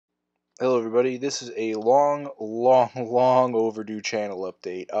Hello, everybody. This is a long overdue channel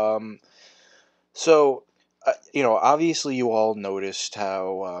update. Obviously, you all noticed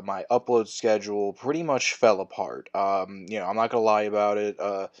how my upload schedule pretty much fell apart. I'm not gonna lie about it.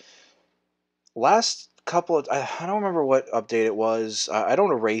 Last couple of I don't remember what update it was. I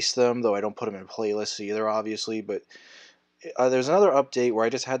don't erase them, though I don't put them in playlists either, obviously. But there's another update where I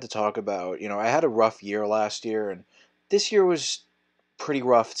just had to talk about. I had a rough year last year, and this year was pretty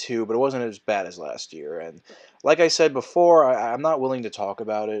rough too, but it wasn't as bad as last year. And like I said before, I'm not willing to talk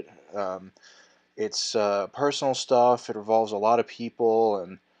about it. It's personal stuff. It involves a lot of people,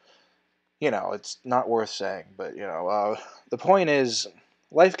 and it's not worth saying. But the point is,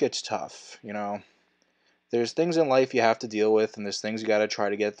 life gets tough. There's things in life you have to deal with, and there's things you got to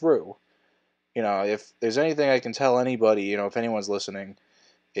try to get through. If there's anything I can tell anybody, if anyone's listening,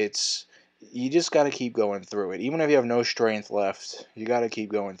 it's you just got to keep going through it. Even if you have no strength left, you got to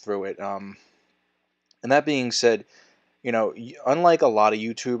keep going through it. And that being said, unlike a lot of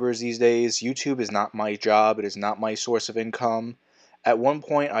YouTubers these days, YouTube is not my job. It is not my source of income. At one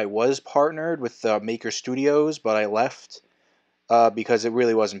point, I was partnered with Maker Studios, but I left because it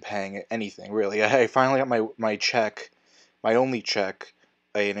really wasn't paying anything, really. I finally got my check, my only check,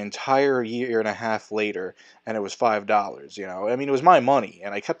 an entire year and a half later, and it was $5. I mean, it was my money,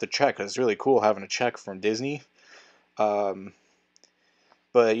 and I kept the check because it's really cool having a check from Disney. Um,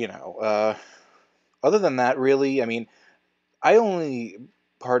 but other than that, really, I mean, I only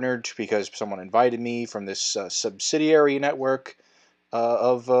partnered because someone invited me from this subsidiary network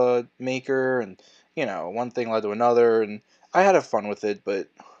of Maker, and one thing led to another, and I had fun with it. But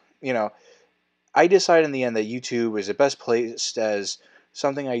you know, I decided in the end that YouTube is the best placed as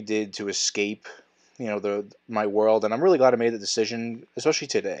something I did to escape, my world, and I'm really glad I made the decision, especially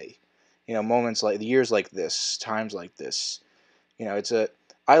today. Moments like years like this, times like this. It's a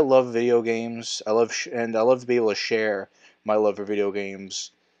I love video games. And I love to be able to share my love for video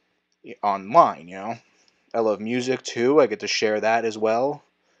games online. I love music too. I get to share that as well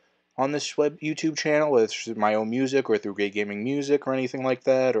on this web YouTube channel, whether it's through my own music or through Great Gaming Music or anything like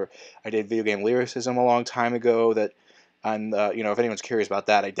that. Or I did video game lyricism a long time ago. That I'm, if anyone's curious about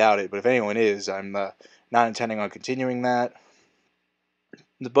that, I doubt it. But if anyone is, I'm not intending on continuing that.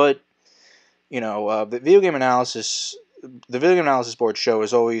 But the video game analysis board show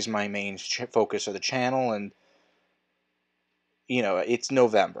is always my main focus of the channel, and it's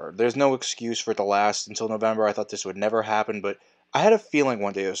November. There's no excuse for it to last until November. I thought this would never happen, but I had a feeling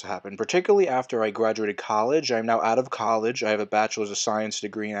one day this would happen, particularly after I graduated college. I'm now out of college. I have a bachelor's of science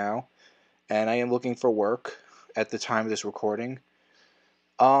degree now, and I am looking for work at the time of this recording.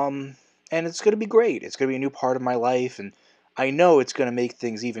 Um, and it's going to be great. It's going to be a new part of my life, and I know it's going to make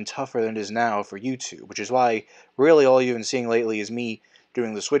things even tougher than it is now for YouTube, which is why really all you've been seeing lately is me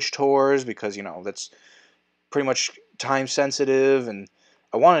doing the Switch tours, because, that's pretty much time sensitive, and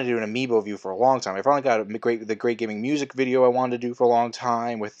I wanted to do an amiibo view for a long time. I finally got the Great Gaming Music video I wanted to do for a long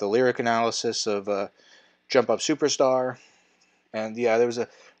time with the lyric analysis of Jump Up Superstar, and yeah, there's a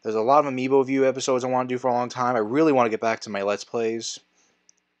lot of amiibo view episodes I want to do for a long time. I really want to get back to my Let's Plays.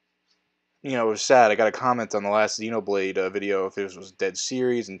 It was sad. I got a comment on the last Xenoblade video if it was dead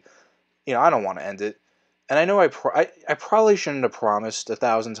series, and I don't want to end it. And I know I probably shouldn't have promised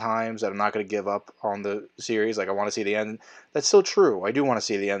 1,000 times that I'm not going to give up on the series. Like, I want to see the end. That's still true. I do want to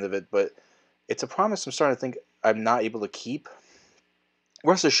see the end of it, but it's a promise I'm starting to think I'm not able to keep.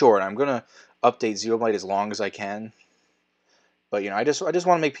 Rest assured, I'm going to update Xenoblade as long as I can. But I just want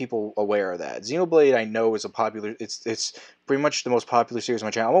to make people aware of that. Xenoblade, I know, is a popular. It's pretty much the most popular series on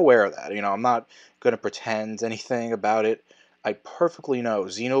my channel. I'm aware of that. I'm not going to pretend anything about it. I perfectly know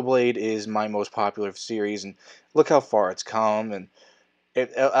Xenoblade is my most popular series, and look how far it's come. And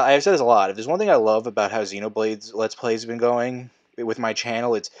I've said this a lot. If there's one thing I love about how Xenoblade's Let's Plays have been going with my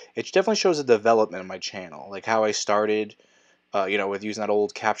channel, it definitely shows the development of my channel, like how I started. With using that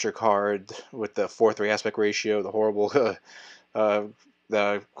old capture card with the 4:3 aspect ratio, the horrible uh,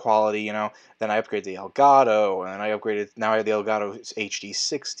 the quality, Then I upgraded the Elgato, and now I have the Elgato HD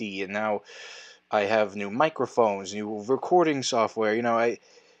 60, and now I have new microphones, new recording software.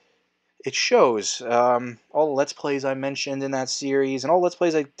 It shows all the Let's Plays I mentioned in that series, and all Let's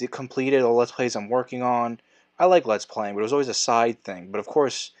Plays I completed, all Let's Plays I'm working on. I like Let's Playing, but it was always a side thing. But of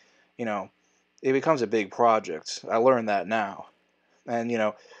course, it becomes a big project. I learned that now. And,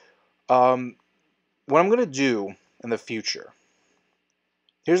 um, what I'm going to do in the future,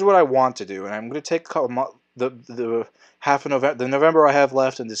 here's what I want to do, and I'm going to take the half of November, the November I have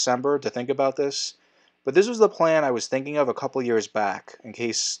left in December to think about this. But this was the plan I was thinking of a couple years back, in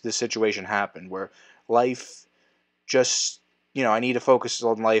case this situation happened, where life just you know, I need to focus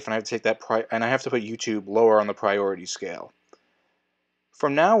on life, and I have to take that and I have to put YouTube lower on the priority scale.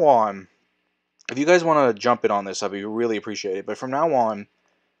 From now on, if you guys want to jump in on this, I'd be really appreciated. But from now on,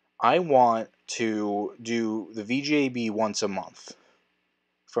 I want to do the VGAB once a month,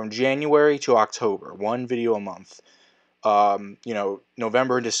 from January to October, one video a month. You know,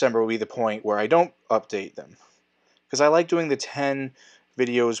 November and December will be the point where I don't update them, because I like doing the 10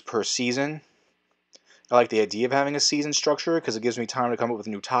 videos per season. I like the idea of having a season structure because it gives me time to come up with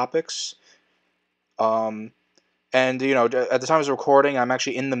new topics. Um, and, you know, at the time of recording, I'm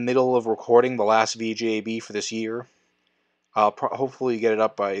actually in the middle of recording the last VGAB for this year. I'll hopefully get it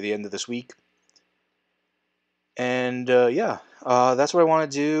up by the end of this week. And, yeah, that's what I want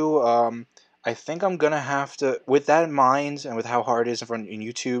to do. I think I'm going to have to, with that in mind, and with how hard it is in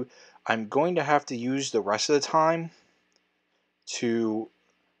YouTube, I'm going to have to use the rest of the time to,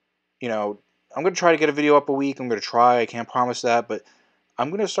 you know, I'm going to try to get a video up a week. I'm going to try. I can't promise that, but I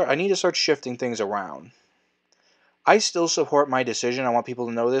need to start shifting things around. I still support my decision. I want people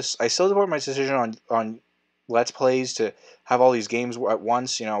to know this. I still support my decision on Let's Plays to have all these games at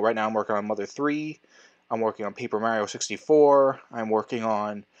once. You know, right now I'm working on Mother 3. I'm working on Paper Mario 64. I'm working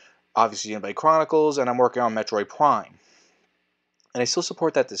on, obviously, Xenoblade Chronicles, and I'm working on Metroid Prime. And I still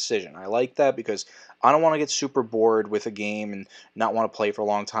support that decision. I like that because I don't want to get super bored with a game and not want to play for a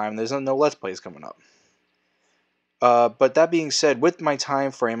long time. There's no Let's Plays coming up. But that being said, with my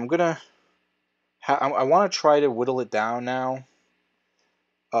time frame, I want to try to whittle it down now.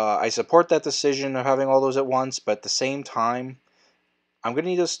 I support that decision of having all those at once, but at the same time, I'm going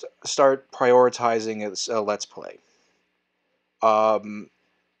to need to start prioritizing a Let's Play. Xenoblade,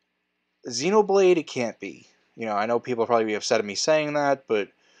 it can't be. You know, I know people will probably be upset at me saying that, but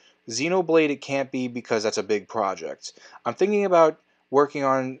Xenoblade, it can't be because that's a big project. I'm thinking about working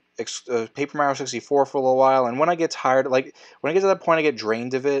on Paper Mario 64 for a little while, and when I get tired, like, when I get to that point I get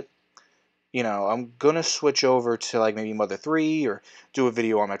drained of it, you know, I'm gonna switch over to, like, maybe Mother 3, or do a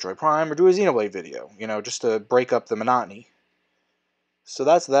video on Metroid Prime, or do a Xenoblade video, you know, just to break up the monotony. So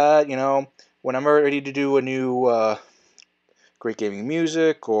that's that, you know. When I'm ready to do a new Great Gaming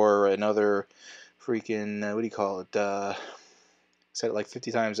Music, or another freaking, what do you call it, said it like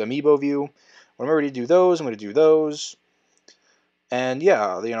 50 times, Amiibo view. When I'm ready to do those, I'm going to do those. And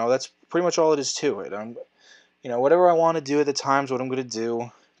yeah, you know, that's pretty much all it is to it. You know, whatever I want to do at the time is what I'm going to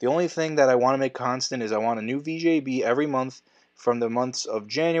do. The only thing that I want to make constant is I want a new VJB every month from the months of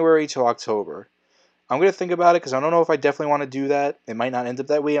January to October. I'm going to think about it because I don't know if I definitely want to do that. It might not end up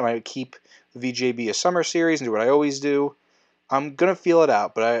that way. I might keep the VJB a summer series and do what I always do. I'm going to feel it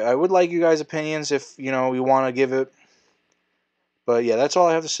out, but I would like you guys' opinions if, you know, you want to give it. But yeah, that's all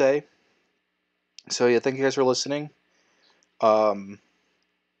I have to say. So yeah, thank you guys for listening. And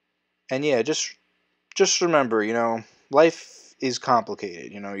yeah, just remember, you know, life is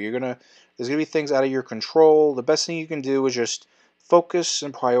complicated. You know, there's gonna be things out of your control. The best thing you can do is just focus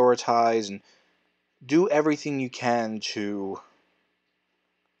and prioritize, and do everything you can to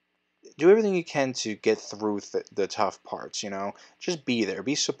get through the tough parts. You know, just be there,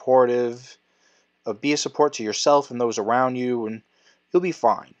 be supportive, be a support to yourself and those around you, and you'll be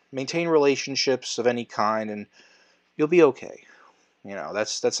fine. Maintain relationships of any kind, and you'll be okay. You know,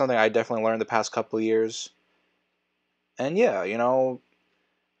 that's something I definitely learned the past couple of years. And yeah, you know,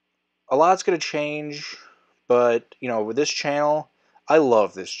 a lot's going to change, but, you know, with this channel, I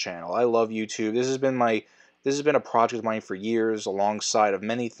love this channel. I love YouTube. This has been a project of mine for years, alongside of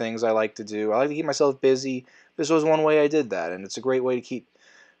many things I like to do. I like to keep myself busy. This was one way I did that, and it's a great way to keep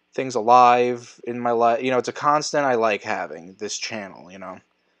things alive in my life. You know, it's a constant I like having, this channel, you know.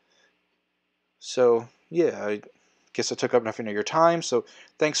 So, yeah, I guess I took up enough of your time, so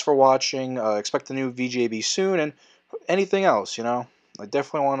thanks for watching. Expect the new VJB soon, and anything else, you know. I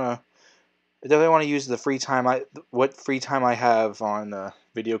definitely want to use the what free time I have on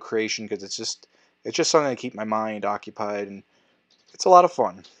video creation, because it's just something to keep my mind occupied, and it's a lot of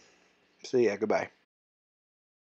fun. So yeah, goodbye.